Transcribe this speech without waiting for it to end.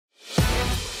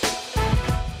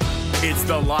It's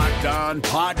the Locked On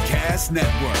Podcast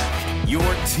Network, your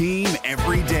team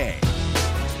every day.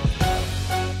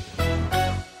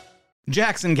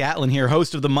 Jackson Gatlin here,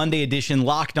 host of the Monday edition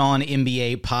Locked On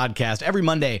NBA podcast. Every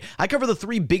Monday, I cover the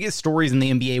three biggest stories in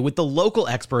the NBA with the local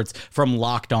experts from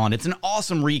Locked On. It's an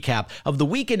awesome recap of the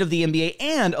weekend of the NBA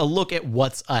and a look at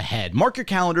what's ahead. Mark your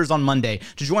calendars on Monday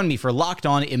to join me for Locked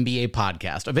On NBA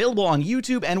podcast, available on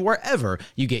YouTube and wherever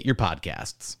you get your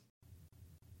podcasts.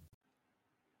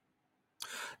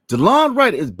 Delon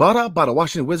Wright is bought out by the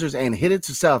Washington Wizards and headed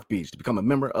to South Beach to become a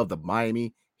member of the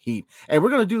Miami Heat. And we're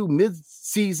going to do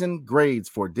mid-season grades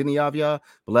for Deni,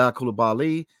 Bilal,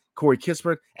 Corey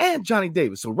Kispert, and Johnny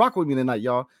Davis. So rock with me tonight,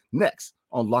 y'all. Next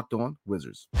on Locked On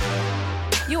Wizards.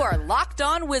 You are Locked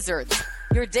On Wizards,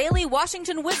 your daily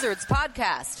Washington Wizards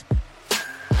podcast.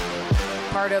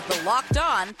 Part of the Locked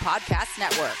On Podcast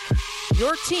Network,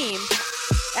 your team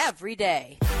every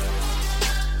day.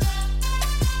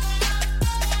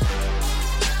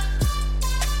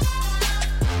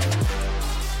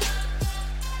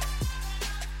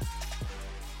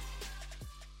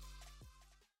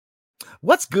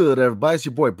 What's good, everybody? It's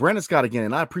your boy Brandon Scott again,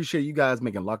 and I appreciate you guys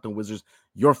making Locked On Wizards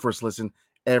your first listen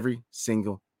every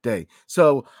single day.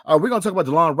 So we're going to talk about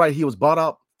Delon Wright. He was bought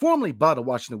out, formerly bought the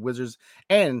Washington Wizards,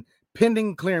 and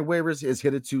pending clearing waivers is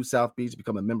headed to South Beach to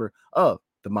become a member of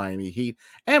the Miami Heat.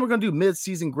 And we're going to do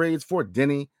mid-season grades for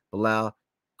Deni, Bilal,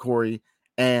 Corey,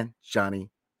 and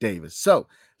Johnny Davis. So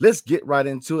let's get right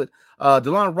into it.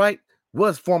 Delon Wright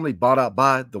was formerly bought out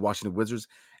by the Washington Wizards,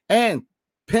 and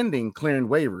pending clearing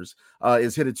waivers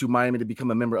is headed to Miami to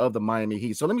become a member of the Miami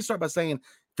Heat. So let me start by saying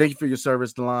thank you for your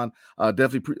service, Delon.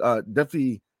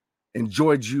 Definitely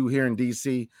enjoyed you here in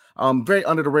DC. Very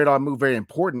under the radar move, very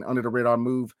important under the radar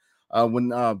move.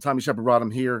 When Tommy Shepard brought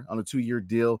him here on a 2-year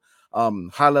deal,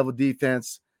 high level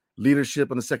defense,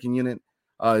 leadership on the second unit,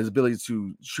 his ability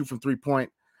to shoot from 3-point.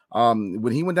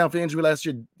 When he went down for injury last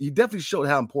year, he definitely showed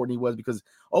how important he was because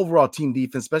overall team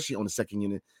defense, especially on the second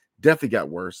unit, definitely got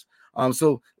worse.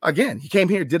 So again, he came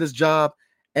here, did his job,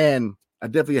 and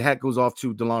definitely a hat goes off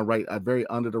to Delon Wright, a very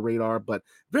under the radar, but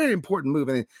very important move.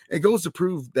 And it goes to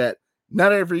prove that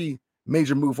not every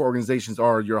major move for organizations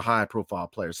are your high profile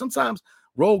players. Sometimes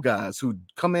role guys who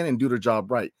come in and do their job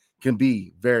right can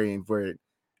be very, very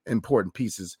important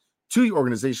pieces to your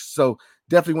organization. So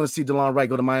definitely want to see Delon Wright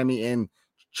go to Miami and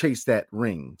chase that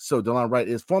ring. So Delon Wright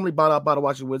is formerly bought out by the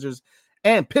Washington Wizards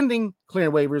and pending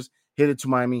clearing waivers, headed to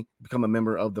Miami, become a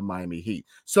member of the Miami Heat.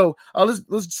 So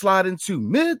let's slide into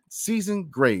mid-season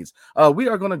grades. We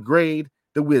are going to grade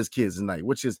the Wiz Kids tonight,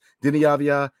 which is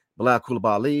Deni, Bilal,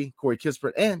 Corey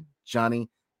Kispert, and Johnny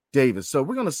Davis. So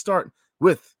we're going to start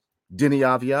with Deni.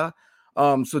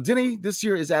 So Deni this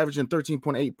year is averaging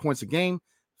 13.8 points a game,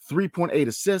 3.8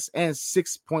 assists, and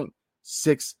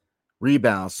 6.6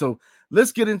 rebounds. So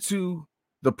let's get into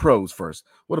the pros first.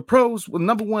 Well, the pros,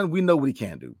 number one, we know what he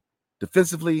can do.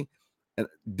 Defensively,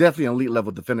 definitely an elite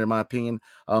level defender, in my opinion.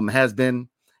 Has been,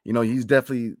 he's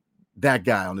definitely that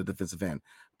guy on the defensive end.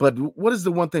 But what is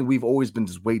the one thing we've always been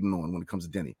just waiting on when it comes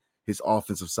to Deni? His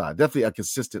offensive side. Definitely a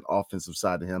consistent offensive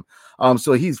side to him.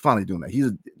 So he's finally doing that.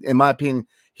 He's, in my opinion,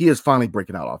 he is finally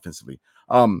breaking out offensively.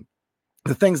 The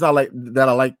things I like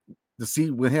to see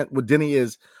with Deni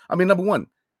is, number one,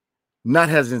 not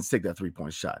hesitant to take that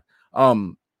 3-point shot.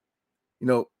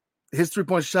 His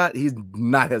 3-point shot, he's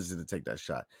not hesitant to take that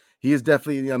shot. He is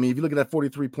definitely, if you look at that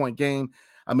 43-point game,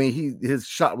 his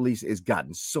shot release has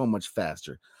gotten so much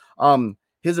faster.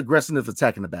 His aggressiveness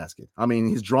attacking the basket.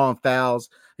 He's drawing fouls.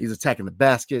 He's attacking the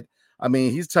basket.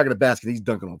 He's attacking the basket. He's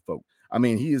dunking on folk.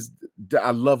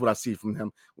 I love what I see from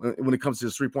him when it comes to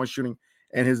his 3-point shooting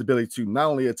and his ability to not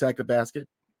only attack the basket,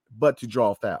 but to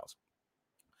draw fouls.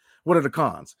 What are the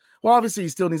cons? Well, obviously, he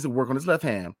still needs to work on his left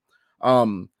hand.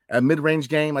 At mid-range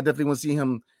game, I definitely want to see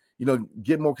him,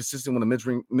 get more consistent with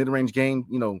a mid-range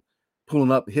game,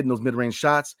 pulling up, hitting those mid-range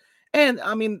shots. And,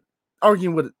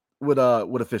 arguing with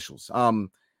officials.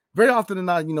 Very often than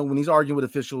not, when he's arguing with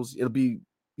officials, it'll be,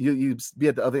 you be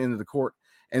at the other end of the court,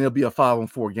 and it'll be a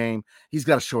 5-on-4 game. He's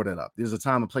got to short it up. There's a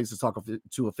time and place to talk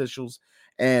to officials.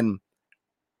 And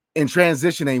in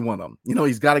transition ain't one of them.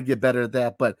 He's got to get better at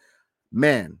that. But,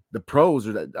 man, the pros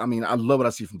are that. I love what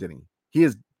I see from Deni. He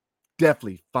is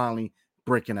definitely finally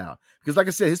breaking out because, like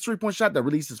I said, his 3-point shot that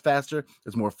releases faster,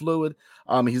 is more fluid.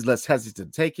 He's less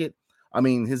hesitant to take it.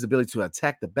 His ability to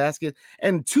attack the basket,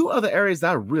 and two other areas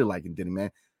that I really like in Deni, man,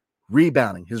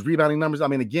 rebounding. His rebounding numbers.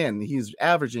 Again, he's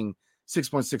averaging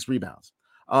 6.6 rebounds.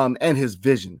 And his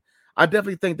vision. I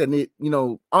definitely think that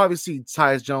obviously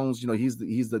Tyus Jones, he's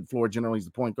the floor general, he's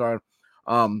the point guard.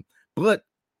 But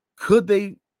could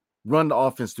they run the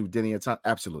offense through Deni at time?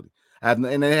 Absolutely.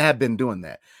 And they have been doing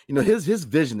that. You know, his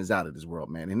vision is out of this world,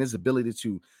 man. And his ability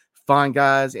to find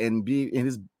guys and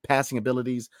his passing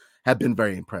abilities have been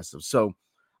very impressive. So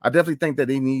I definitely think that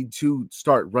they need to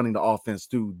start running the offense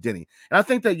through Deni. And I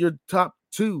think that your top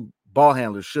two ball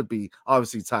handlers should be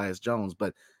obviously Tyus Jones,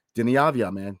 but Deni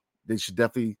Avdia, man, they should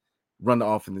definitely run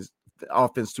the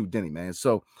offense through Deni, man.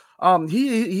 So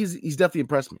he's definitely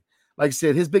impressed me. Like I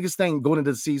said, his biggest thing going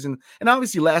into the season, and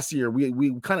obviously last year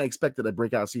we kind of expected a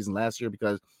breakout season last year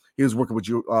because he was working with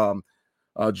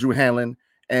Drew Hanlon,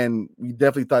 and we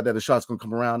definitely thought that the shot's going to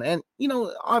come around. And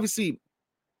obviously,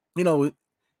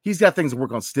 he's got things to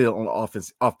work on still on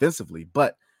offense offensively,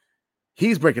 but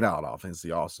he's breaking out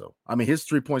offensively also. I mean, his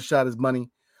 3-point shot is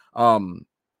money.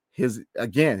 His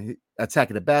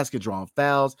attacking the basket, drawing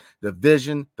fouls, the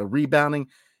vision, the rebounding.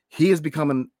 He is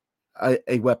becoming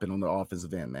a weapon on the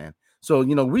offensive end, man. So,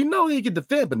 we know he can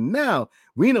defend, but now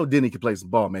we know Deni can play some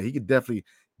ball, man. He could definitely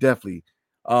shoot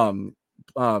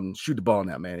the ball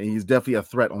now, man. And he's definitely a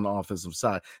threat on the offensive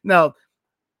side. Now,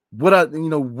 where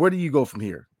do you go from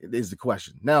here is the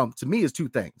question. Now, to me, it's two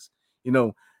things.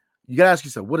 You got to ask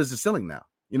yourself, what is the ceiling now?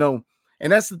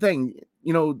 And that's the thing,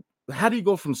 how do you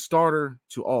go from starter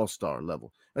to all-star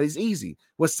level? It's easy.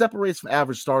 What separates from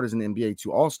average starters in the NBA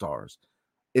to all-stars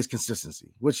is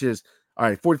consistency, which is, all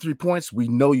right, 43 points. We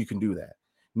know you can do that.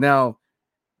 Now,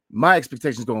 my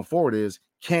expectations going forward is,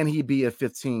 can he be a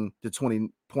 15 to 20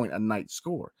 point a night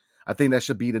scorer? I think that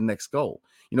should be the next goal.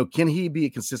 Can he be a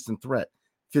consistent threat,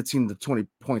 15 to 20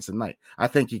 points a night? I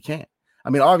think he can. I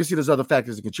mean, obviously there's other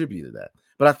factors that contribute to that,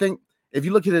 but I think if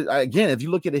you look at it again, if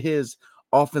you look at his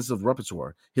offensive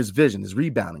repertoire, his vision, his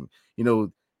rebounding,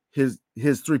 his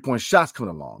 3-point shots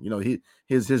coming along,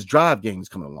 his drive games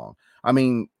coming along. I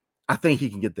mean, I think he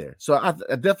can get there. So I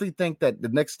definitely think that the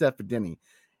next step for Deni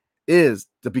is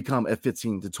to become a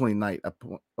 15 to 20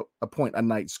 point a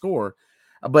night scorer.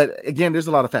 But again, there's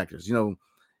a lot of factors.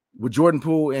 With Jordan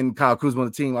Poole and Kyle Kuzma on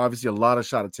the team, obviously a lot of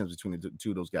shot attempts between the two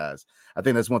of those guys. I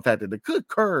think that's one factor that could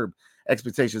curb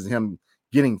expectations of him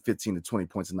getting 15 to 20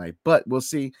 points a night. But we'll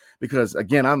see, because,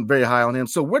 again, I'm very high on him.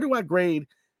 So where do I grade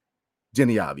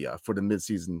Deni Avdia for the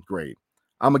midseason grade?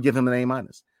 I'm going to give him an A-.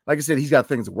 Like I said, he's got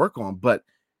things to work on, but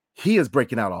he is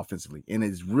breaking out offensively and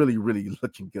is really, really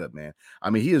looking good, man. I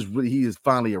mean, he has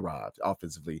finally arrived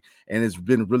offensively, and it's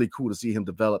been really cool to see him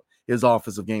develop his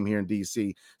offensive game here in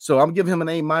DC. So I'm giving him an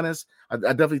A-. I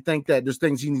definitely think that there's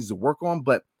things he needs to work on,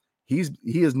 but he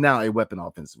is now a weapon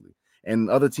offensively, and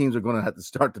other teams are going to have to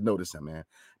start to notice him, man.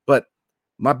 But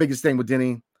my biggest thing with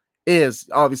Deni is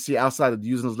obviously outside of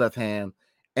using his left hand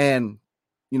and,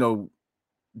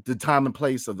 the time and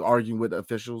place of arguing with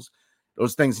officials,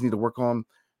 those things he need to work on.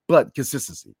 But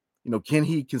consistency, can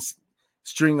he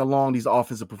string along these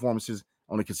offensive performances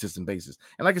on a consistent basis?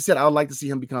 And like I said, I would like to see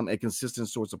him become a consistent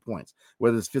source of points,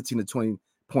 whether it's 15 to 20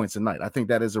 points a night. I think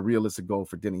that is a realistic goal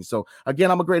for Deni. So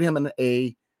again, I'm going to grade him an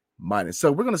A-.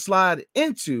 So we're going to slide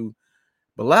into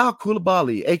Bilal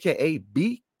Coulibaly, a.k.a.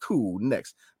 B Cool,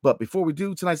 next. But before we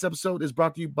do, tonight's episode is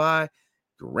brought to you by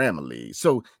Grammarly.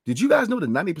 So did you guys know that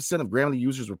 90% of Grammarly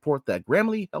users report that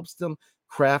Grammarly helps them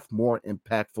craft more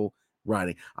impactful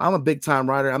writing? I'm a big time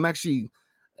writer. I want to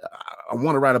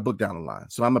write a book down the line.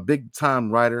 So I'm a big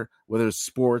time writer, whether it's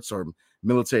sports or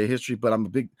military history, but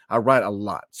I write a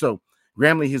lot. So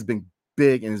Grammarly has been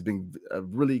big and has been a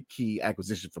really key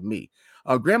acquisition for me.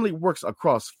 Grammarly works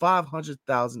across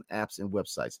 500,000 apps and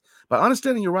websites. By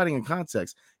understanding your writing in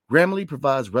context, Grammarly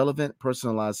provides relevant,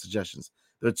 personalized suggestions.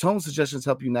 Their tone suggestions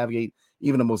help you navigate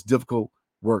even the most difficult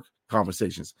work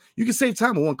conversations. You can save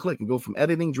time with one click and go from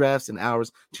editing drafts in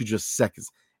hours to just seconds.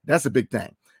 That's a big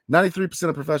thing. 93%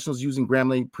 of professionals using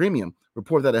Grammarly Premium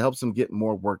report that it helps them get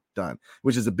more work done,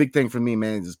 which is a big thing for me,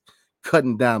 man, just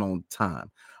cutting down on time.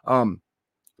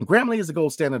 Grammarly is the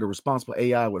gold standard of responsible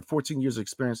AI with 14 years of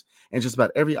experience and just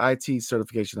about every IT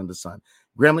certification under the sun.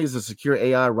 Grammarly is a secure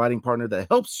AI writing partner that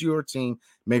helps your team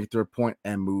make it to their point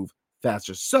and move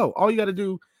faster. So all you got to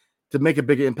do to make a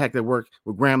bigger impact at work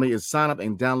with Grammarly is sign up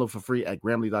and download for free at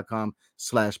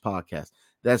Grammarly.com/podcast.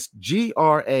 That's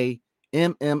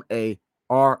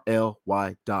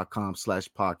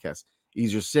GRAMMARLY.com/podcast.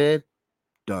 Easier said,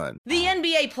 done. The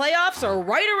NBA playoffs are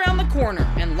right around the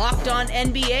corner, and Locked On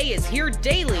NBA is here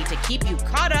daily to keep you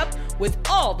caught up with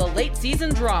all the late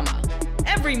season drama.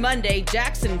 Every Monday,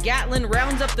 Jackson Gatlin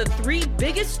rounds up the 3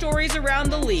 biggest stories around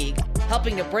the league,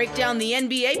 helping to break down the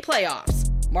NBA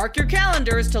playoffs. Mark your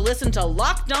calendars to listen to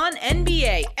Locked On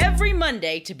NBA every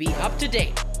Monday to be up to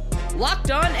date.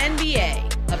 Locked On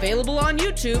NBA, available on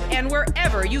YouTube and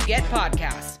wherever you get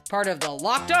podcasts. Part of the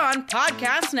Locked On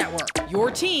Podcast Network,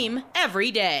 your team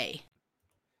every day.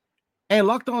 And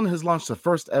Locked On has launched the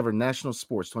first ever national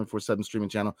sports 24/7 streaming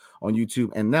channel on YouTube,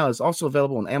 and now it's also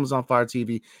available on Amazon Fire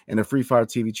TV and the Free Fire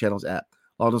TV channels app.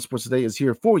 Locked On Sports Today is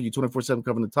here for you 24/7,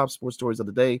 covering the top sports stories of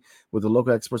the day with the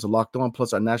local experts of Locked On,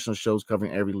 plus our national shows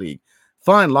covering every league.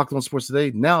 Find Locked On Sports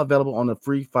Today, now available on the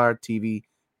Free Fire TV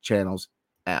channels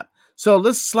app. So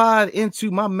let's slide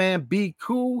into my man Be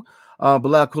Cool,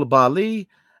 Bilal Coulibaly.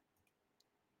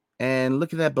 And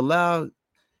looking at Bilal,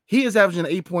 he is averaging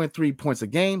 8.3 points a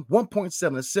game,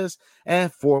 1.7 assists,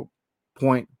 and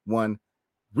 4.1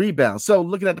 rebounds. So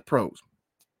looking at the pros,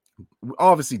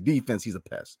 obviously defense, he's a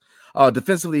pest.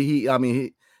 Defensively,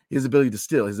 his ability to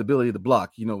steal, his ability to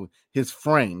block, his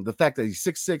frame, the fact that he's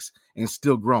 6'6" and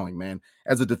still growing, man.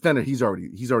 As a defender, he's already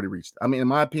reached. I mean, in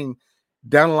my opinion,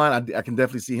 down the line, I can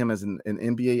definitely see him as an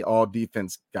NBA all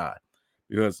defense guy,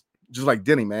 because just like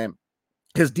Deni, man,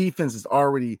 his defense is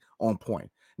already on point.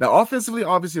 Now, offensively,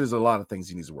 obviously, there's a lot of things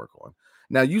he needs to work on.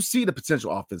 Now, you see the potential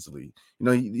offensively,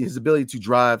 his ability to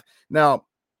drive. Now,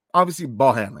 obviously,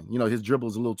 ball handling, his dribble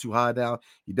is a little too high now.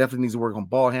 He definitely needs to work on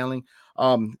ball handling,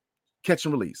 catch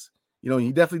and release.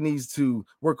 He definitely needs to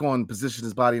work on positioning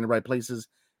his body in the right places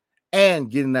and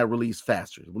getting that release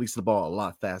faster, releasing the ball a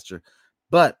lot faster.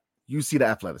 But you see the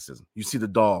athleticism, you see the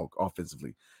dog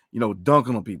offensively,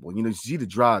 dunking on people, you see the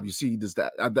drive, you see this,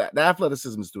 the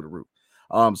athleticism is through the roof.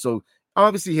 So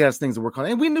obviously he has things to work on.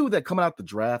 And we knew that coming out the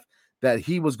draft that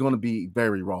he was going to be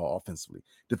very raw offensively.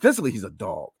 Defensively, he's a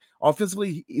dog.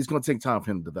 Offensively, it's going to take time for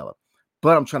him to develop.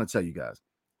 But I'm trying to tell you guys,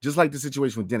 just like the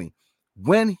situation with Deni,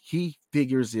 when he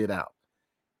figures it out,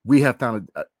 we have found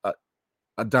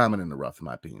a diamond in the rough, in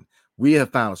my opinion. We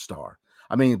have found a star.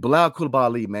 I mean, Bilal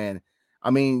Coulibaly, man,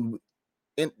 and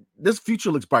this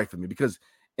future looks bright for me, because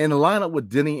in the lineup with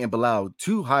Deni and Bilal,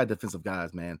 two high defensive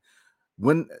guys, man,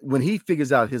 when he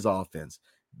figures out his offense,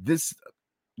 this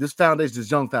foundation, this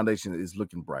young foundation is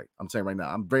looking bright. I'm saying right now,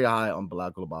 I'm very high on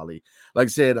Bilal Coulibaly. Like I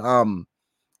said,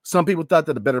 some people thought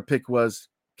that the better pick was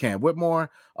Cam Whitmore.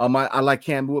 I like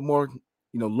Cam Whitmore,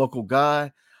 local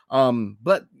guy.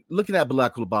 But looking at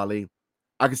Bilal Coulibaly,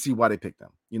 I can see why they picked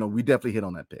him. We definitely hit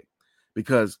on that pick,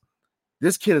 because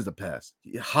this kid is the pest.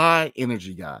 High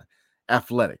energy guy,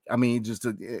 athletic. I mean,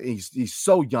 he's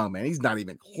so young, man. He's not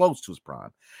even close to his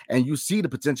prime, and you see the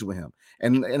potential with him.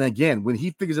 And again, when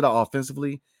he figures it out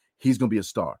offensively, he's gonna be a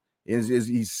star.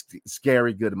 He's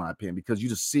scary good, in my opinion, because you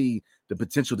just see the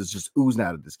potential that's just oozing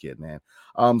out of this kid, man.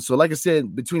 So like I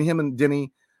said, between him and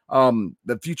Deni,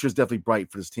 the future is definitely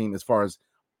bright for this team as far as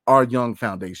our young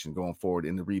foundation going forward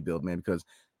in the rebuild, man, because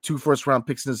 2 first-round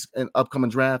picks in this upcoming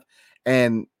draft,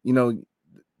 and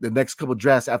the next couple of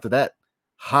drafts after that,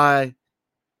 high,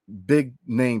 big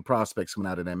name prospects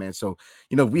coming out of that, man. So,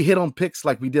 we hit on picks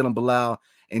like we did on Bilal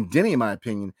and Deni, in my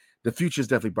opinion. The future is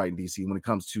definitely bright in DC when it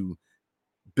comes to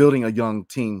building a young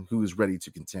team who is ready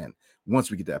to contend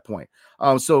once we get to that point.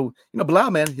 So,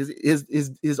 Bilal, man,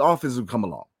 his offense will come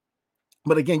along.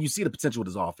 But again, you see the potential with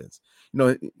his offense.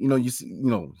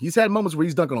 He's had moments where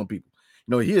he's dunking on people.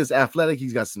 He is athletic.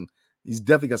 He's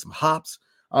definitely got some hops,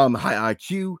 high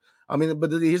IQ. I mean,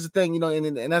 but here's the thing,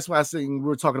 and that's why I say we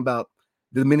were talking about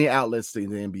the many outlets in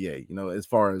the NBA, as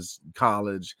far as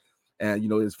college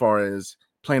and, as far as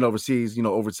playing overseas,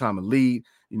 overtime elite,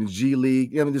 G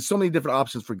League. I mean, there's so many different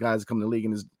options for guys to come to the league,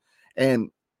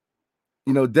 and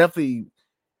definitely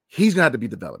he's gonna have to be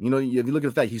developed. If you look at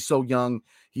the fact he's so young,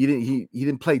 he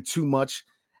didn't play too much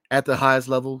at the highest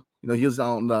level. He was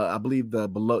on I believe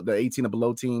the 18 and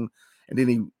below team, and then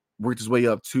he worked his way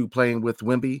up to playing with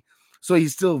Wemby. So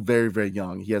he's still very, very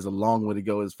young. He has a long way to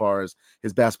go as far as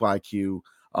his basketball IQ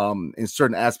in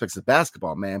certain aspects of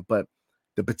basketball, man. But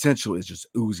the potential is just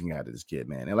oozing out of this kid,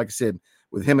 man. And like I said,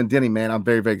 with him and Deni, man, I'm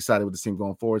very, very excited with this team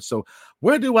going forward. So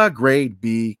where do I grade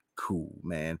Be Cool,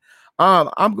 man?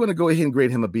 I'm going to go ahead and grade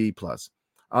him a B+.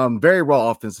 Very raw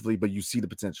offensively, but you see the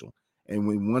potential.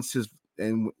 And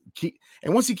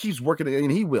once he keeps working,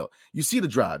 and he will, you see the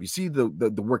drive, you see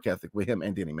the work ethic with him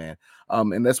and Deni, man.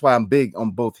 And that's why I'm big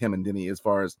on both him and Deni as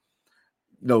far as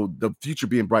the future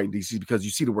being bright in DC, because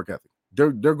you see the work ethic.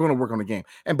 They're going to work on the game.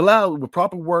 And Bilal, with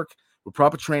proper work, with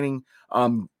proper training,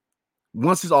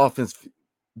 once his offense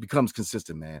becomes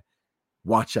consistent, man,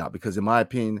 watch out, because in my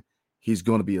opinion, he's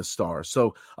going to be a star.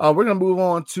 So we're going to move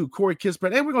on to Corey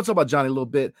Kispert, and we're going to talk about Johnny a little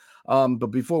bit. But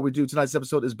before we do, tonight's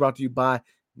episode is brought to you by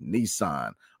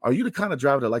Nissan. Are you the kind of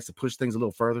driver that likes to push things a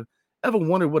little further? Ever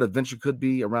wonder what adventure could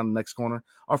be around the next corner?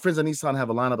 Our friends at Nissan have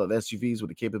a lineup of SUVs with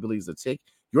the capabilities to take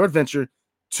your adventure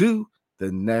to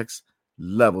the next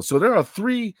level. So there are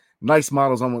 3 nice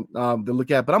models I want to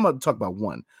look at, but I'm going to talk about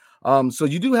one. So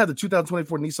you do have the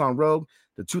 2024 Nissan Rogue,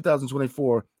 the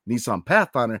 2024 Nissan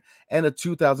Pathfinder and a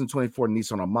 2024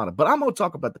 Nissan Armada. But I'm going to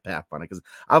talk about the Pathfinder because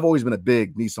I've always been a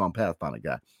big Nissan Pathfinder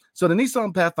guy. So the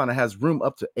Nissan Pathfinder has room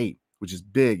up to 8, which is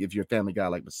big if you're a family guy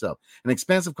like myself. An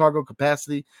expansive cargo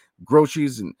capacity,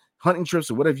 groceries and hunting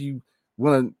trips or whatever you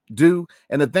want to do,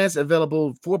 an advanced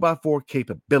available 4x4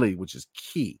 capability, which is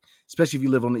key, especially if you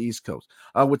live on the East Coast.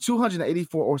 With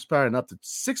 284 horsepower and up to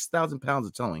 6,000 pounds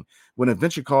of towing, when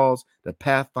adventure calls, the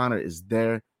Pathfinder is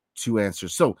there to answer.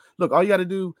 So, look, all you got to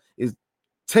do is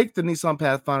take the Nissan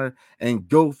Pathfinder and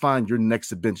go find your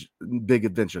next big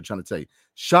adventure. I'm trying to tell you,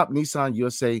 shop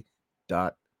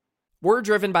NissanUSA.com. We're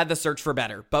driven by the search for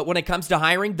better, but when it comes to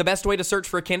hiring, the best way to search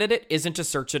for a candidate isn't to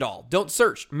search at all. Don't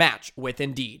search, match with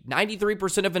Indeed.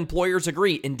 93% of employers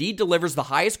agree Indeed delivers the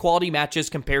highest quality matches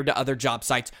compared to other job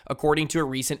sites, according to a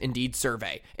recent Indeed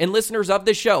survey. And listeners of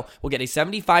this show will get a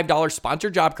 $75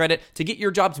 sponsored job credit to get your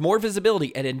jobs more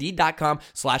visibility at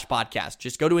Indeed.com/podcast.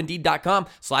 Just go to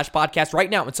Indeed.com/podcast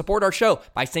right now and support our show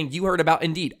by saying you heard about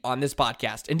Indeed on this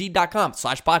podcast.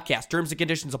 Indeed.com/podcast. Terms and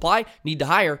conditions apply. Need to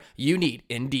hire? You need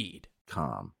Indeed.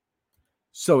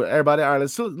 So everybody, all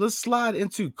right, let's slide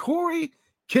into Corey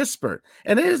Kispert.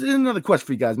 And there's another question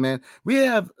for you guys, man. We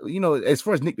have, as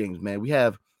far as nicknames, man, we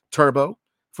have Turbo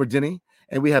for Deni,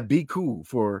 and we have Be Cool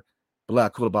for Bilal.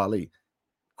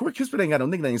 Corey Kispert ain't got no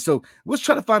nickname, so let's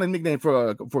try to find a nickname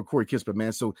for Corey Kispert,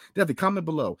 man. So definitely comment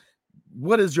below.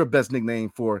 What is your best nickname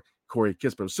for Corey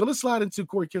Kispert? So let's slide into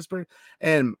Corey Kispert,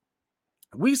 and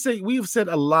we've said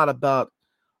a lot about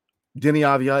Deni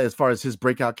Avia as far as his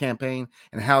breakout campaign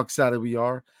and how excited we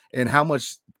are and how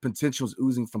much potential is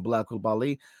oozing from Bilal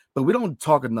Coulibaly, but we don't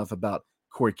talk enough about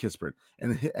Corey Kispert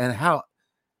and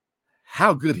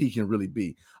how good he can really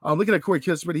be. Looking at Corey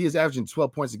Kispert, he is averaging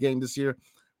 12 points a game this year,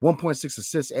 1.6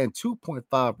 assists and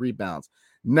 2.5 rebounds.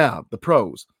 Now, the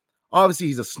pros, obviously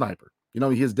he's a sniper. He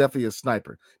is definitely a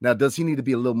sniper. Now, does he need to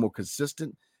be a little more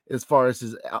consistent as far as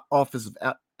his offensive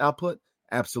output?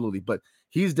 Absolutely, but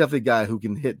he's definitely a guy who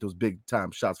can hit those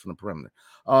big-time shots from the perimeter.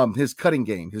 His cutting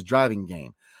game, his driving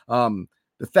game,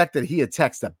 the fact that he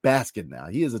attacks the basket now.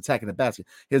 He is attacking the basket.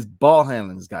 His ball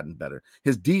handling has gotten better.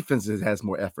 His defense has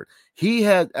more effort. He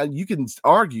had, you can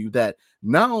argue that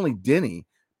not only Deni,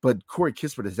 but Corey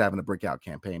Kispert is having a breakout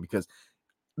campaign because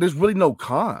there's really no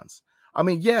cons.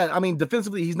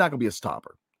 Defensively, he's not going to be a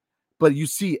stopper. But you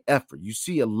see effort. You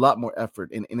see a lot more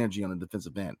effort and energy on the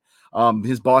defensive end.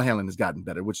 His ball handling has gotten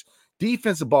better, which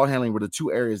defensive ball handling were the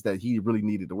two areas that he really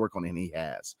needed to work on, and he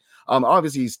has.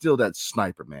 Obviously, he's still that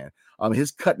sniper, man.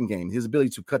 His cutting game, his ability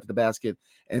to cut to the basket,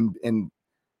 and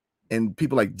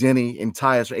people like Deni and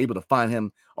Tyus are able to find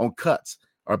him on cuts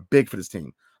are big for this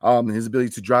team. His ability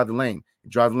to drive the lane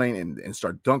and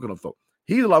start dunking on folks.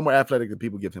 He's a lot more athletic than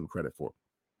people give him credit for.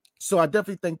 So I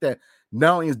definitely think that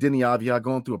not only is Deni Avia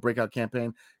going through a breakout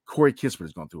campaign, Corey Kispert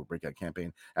is going through a breakout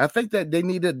campaign. I think that they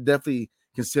need to definitely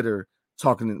consider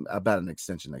talking about an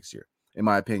extension next year, in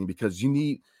my opinion, because you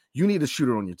need a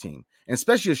shooter on your team, and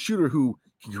especially a shooter who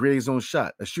can create his own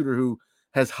shot, a shooter who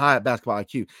has high basketball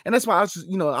IQ. And that's why I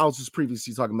was just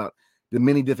previously talking about the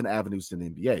many different avenues in the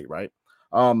NBA, right?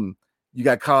 You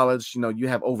got college, you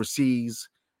have overseas,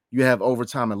 you have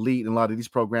overtime elite and a lot of these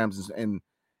programs and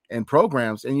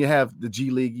programs, and you have the G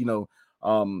League,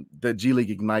 the G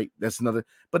League Ignite. That's another.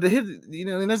 But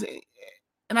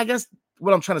and I guess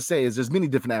what I'm trying to say is there's many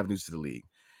different avenues to the league,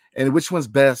 and which one's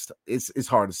best, it's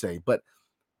hard to say. But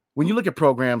when you look at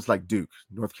programs like Duke,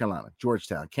 North Carolina,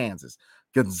 Georgetown, Kansas,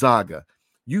 Gonzaga,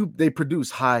 they produce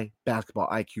high basketball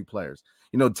IQ players.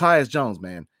 Tyus Jones,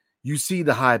 man, you see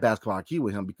the high basketball IQ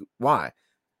with him. Why?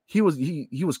 He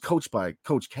was coached by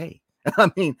Coach K.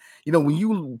 I mean, when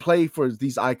you play for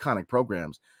these iconic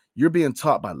programs, you're being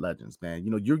taught by legends, man.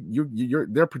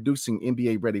 They're producing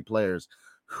NBA ready players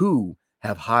who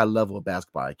have high level of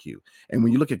basketball IQ. And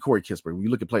when you look at Corey Kispert, when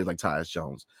you look at players like Tyus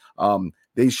Jones,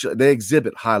 they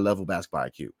exhibit high level basketball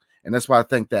IQ. And that's why I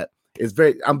think that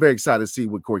I'm very excited to see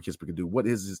what Corey Kispert can do. What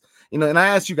is his, and I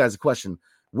asked you guys a question,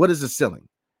 what is the ceiling?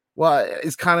 Well,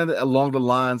 it's kind of along the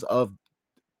lines of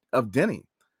Deni.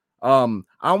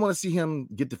 I want to see him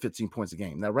get to 15 points a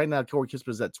game. Now, right now, Corey Kispert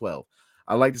is at 12.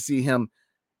 I'd like to see him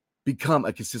become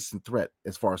a consistent threat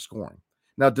as far as scoring.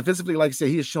 Now, defensively, like I said,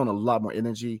 he has shown a lot more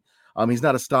energy. He's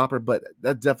not a stopper, but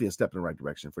that's definitely a step in the right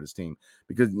direction for this team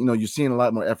because, you're seeing a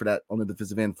lot more effort on the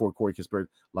defensive end for Corey Kispert, a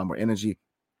lot more energy.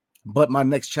 But my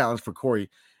next challenge for Corey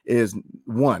is,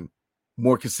 one,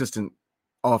 more consistent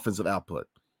offensive output.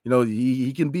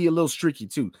 He can be a little streaky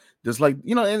too. Just like,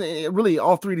 and really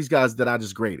all three of these guys that I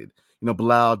just graded,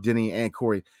 Bilal, Deni, and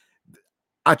Corey,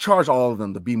 I charge all of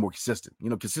them to be more consistent.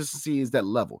 Consistency is that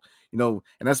level, and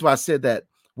that's why I said that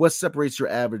what separates your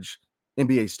average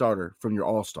NBA starter from your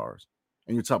all-stars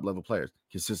and your top-level players.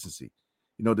 Consistency.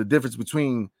 The difference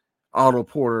between Otto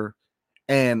Porter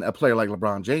and a player like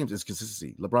LeBron James is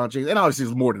consistency. LeBron James, and obviously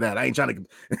there's more to that. I ain't sitting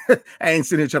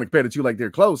here trying to compare the two like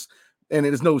they're close. And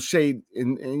there's no shade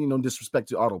in disrespect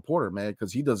to Otto Porter, man,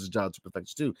 because he does his job to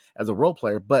perfection too as a role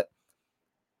player. But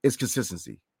it's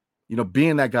consistency,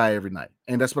 being that guy every night.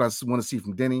 And that's what I want to see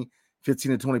from Deni.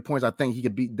 15 to 20 points. I think he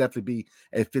could definitely be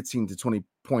a 15 to 20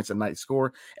 points a night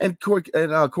score. And Corey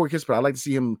Kispert, I'd like to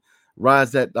see him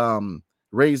raise that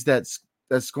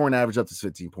scoring average up to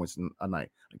 15 points a night,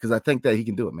 because I think that he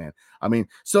can do it, man. I mean,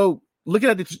 so looking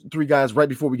at the three guys right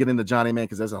before we get into Johnny, man,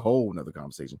 because that's a whole nother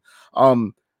conversation.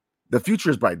 The future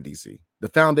is bright in DC. The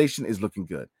foundation is looking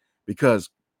good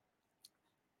because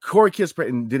Corey Kispert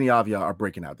and Deni Avdija are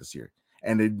breaking out this year.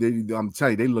 And I'm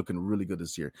telling you, they're looking really good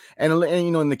this year. And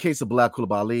in the case of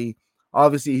Bilal,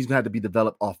 obviously he's going to have to be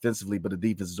developed offensively, but the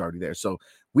defense is already there. So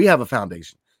we have a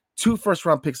foundation. 2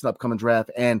 first-round picks in the upcoming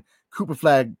draft and Cooper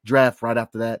Flag draft right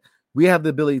after that. We have the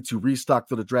ability to restock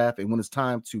for the draft, and when it's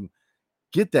time to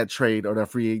get that trade or that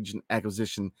free agent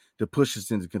acquisition to push us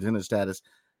into contender status,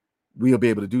 we'll be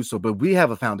able to do so. But we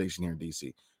have a foundation here in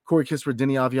DC. Corey Kispert,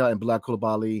 Deni Avdija, and Bilal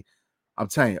Coulibaly, I'm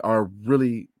telling you, are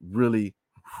really, really,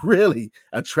 really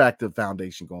attractive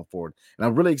foundation going forward. And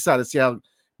I'm really excited to see how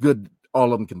good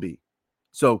all of them can be.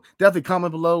 So definitely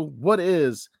comment below, what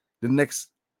is the next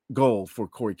goal for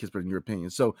Corey Kispert in your opinion?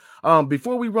 So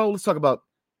before we roll, let's talk about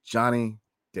Johnny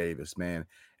Davis, man.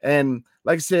 And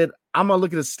like I said, I'm going to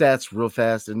look at his stats real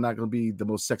fast. They're not going to be the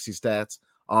most sexy stats,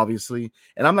 obviously.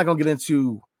 And I'm not going to get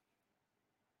into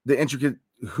the intricate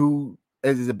who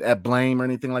is at blame or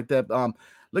anything like that.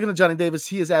 Looking at Johnny Davis,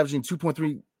 he is averaging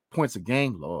 2.3 points a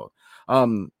game, Lord.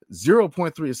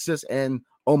 0.3 assists and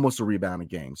almost a rebound a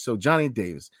game. So Johnny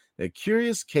Davis, the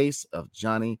curious case of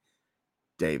Johnny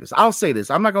Davis. I'll say this.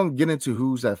 I'm not going to get into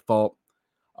who's at fault,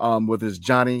 whether it's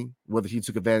Johnny, whether he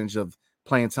took advantage of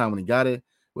playing time when he got it,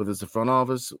 whether it's the front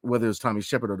office, whether it's Tommy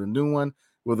Shepard or the new one,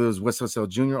 whether it's Wes Unseld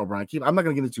Jr. or Brian Keefe. I'm not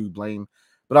going to get into blame,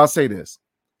 but I'll say this.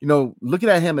 Looking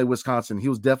at him at Wisconsin, he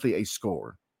was definitely a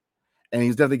scorer. And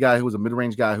he's definitely a guy who was a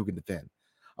mid-range guy who could defend.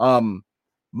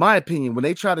 My opinion, when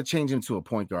they tried to change him to a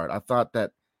point guard, I thought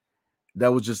that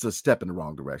was just a step in the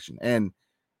wrong direction. And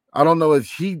I don't know if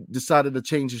he decided to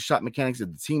change his shot mechanics, if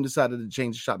the team decided to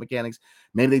change his shot mechanics.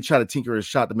 Maybe they try to tinker his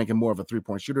shot to make him more of a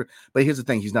three-point shooter. But here's the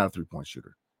thing, he's not a three-point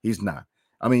shooter. He's not.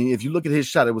 I mean, if you look at his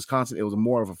shot at Wisconsin, it was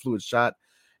more of a fluid shot.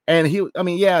 And he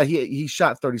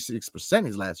shot 36%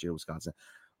 his last year at Wisconsin.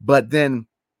 But then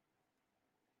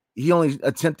he only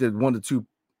attempted 1 to 2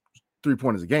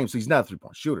 3-pointers a game. So he's not a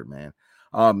three-point shooter, man.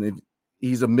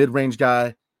 He's a mid-range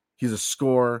guy. He's a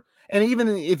scorer. And even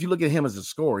if you look at him as a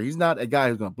scorer, he's not a guy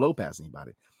who's going to blow past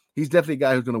anybody. He's definitely a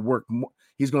guy who's going to work more.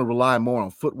 He's going to rely more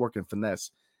on footwork and finesse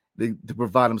to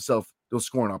provide himself those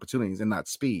scoring opportunities and not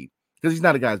speed, because he's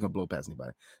not a guy who's going to blow past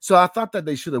anybody. So I thought that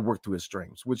they should have worked through his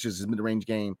strengths, which is his mid-range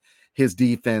game, his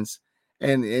defense,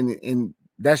 and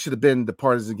that should have been the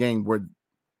part of the game where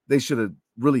they should have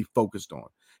really focused on.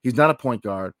 He's not a point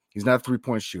guard. He's not a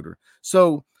three-point shooter.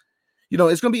 So,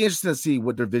 it's going to be interesting to see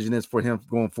what their vision is for him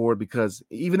going forward, because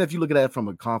even if you look at that from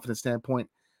a confidence standpoint,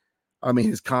 I mean,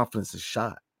 his confidence is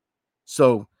shot.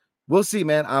 So we'll see,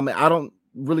 man. I don't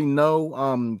really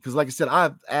know, because like I said,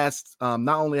 I've asked,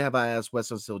 not only have I asked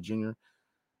Wes Unseld Jr.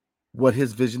 what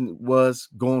his vision was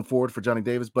going forward for Johnny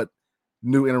Davis, but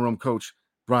new interim coach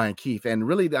Brian Keefe. And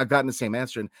really, I gotten the same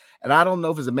answer. And I don't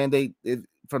know if it's a mandate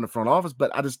from the front office,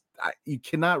 but you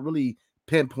cannot really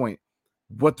pinpoint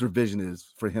what their vision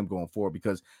is for him going forward,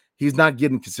 because he's not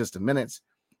getting consistent minutes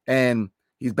and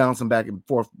he's bouncing back and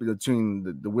forth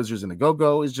between the Wizards and the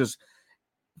Go-Go. It's just,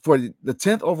 for the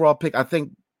 10th overall pick, I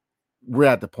think we're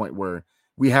at the point where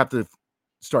we have to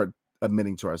start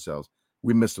admitting to ourselves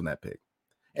we missed on that pick.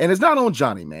 And it's not on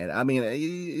Johnny, man. I mean,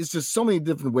 it's just so many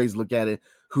different ways to look at it.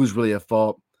 Who's really at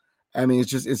fault? I mean,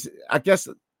 I guess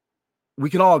we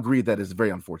can all agree that it's a very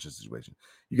unfortunate situation.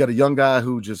 You got a young guy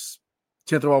who just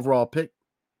 10th overall pick.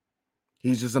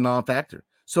 He's just a non-factor.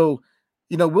 So,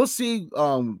 we'll see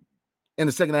in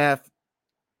the second half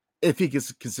if he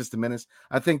gets consistent minutes.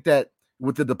 I think that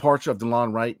with the departure of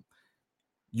Delon Wright,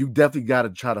 you definitely got to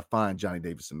try to find Johnny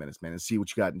Davis some minutes, man, and see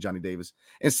what you got in Johnny Davis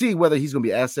and see whether he's going to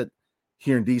be an asset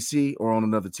here in DC or on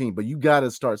another team. But you got to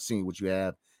start seeing what you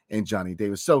have in Johnny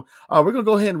Davis. So we're going to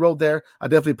go ahead and roll there. I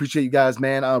definitely appreciate you guys,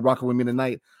 man, rocking with me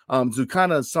tonight. To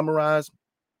kind of summarize,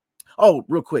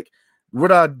 real quick, where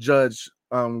do I judge?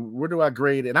 Where do I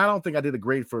grade? And I don't think I did a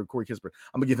grade for Corey Kispert.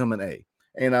 I'm going to give him an A.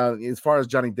 And as far as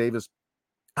Johnny Davis,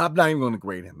 I'm not even going to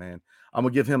grade him, man. I'm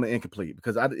going to give him an incomplete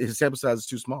because his sample size is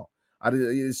too small.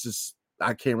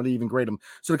 I can't really even grade them.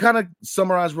 So to kind of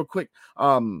summarize real quick,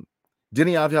 Deni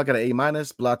Avila got an A-,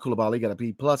 Bilal Coulibaly got a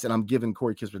B+, and I'm giving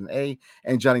Corey Kispert an A,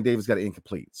 and Johnny Davis got an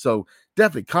incomplete. So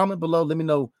definitely comment below. Let me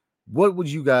know where would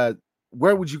you guys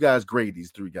grade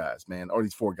these 3 guys, man, or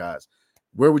these 4 guys?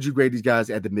 Where would you grade these guys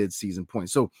at the mid-season point?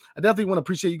 So I definitely want to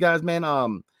appreciate you guys, man.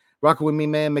 Rocking with me,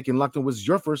 man, making Locked On Wizards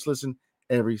your first listen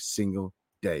every single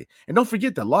day. And don't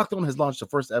forget that Locked On has launched the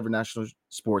first ever national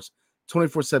sports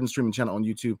 24/7 streaming channel on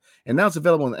YouTube, and now it's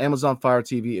available on Amazon Fire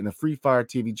TV and the free Fire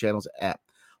TV channels app.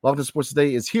 Locked On Sports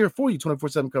Today is here for you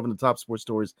 24/7, covering the top sports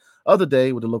stories of the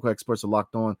day with the local experts of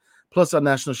Locked On, plus our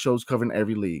national shows covering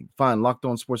every league. Find Locked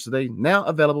On Sports Today now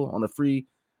available on the free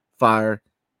Fire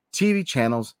TV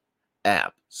channels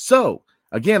app. So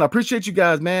again, I appreciate you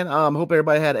guys, man. Hope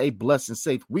everybody had a blessed and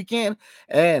safe weekend,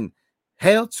 and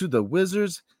hail to the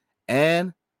Wizards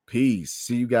and peace.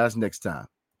 See you guys next time.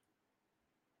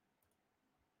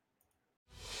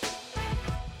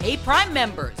 Hey, Prime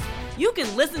members, you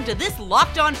can listen to this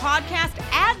Locked On podcast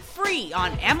ad-free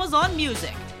on Amazon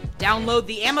Music. Download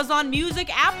the Amazon Music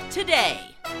app today.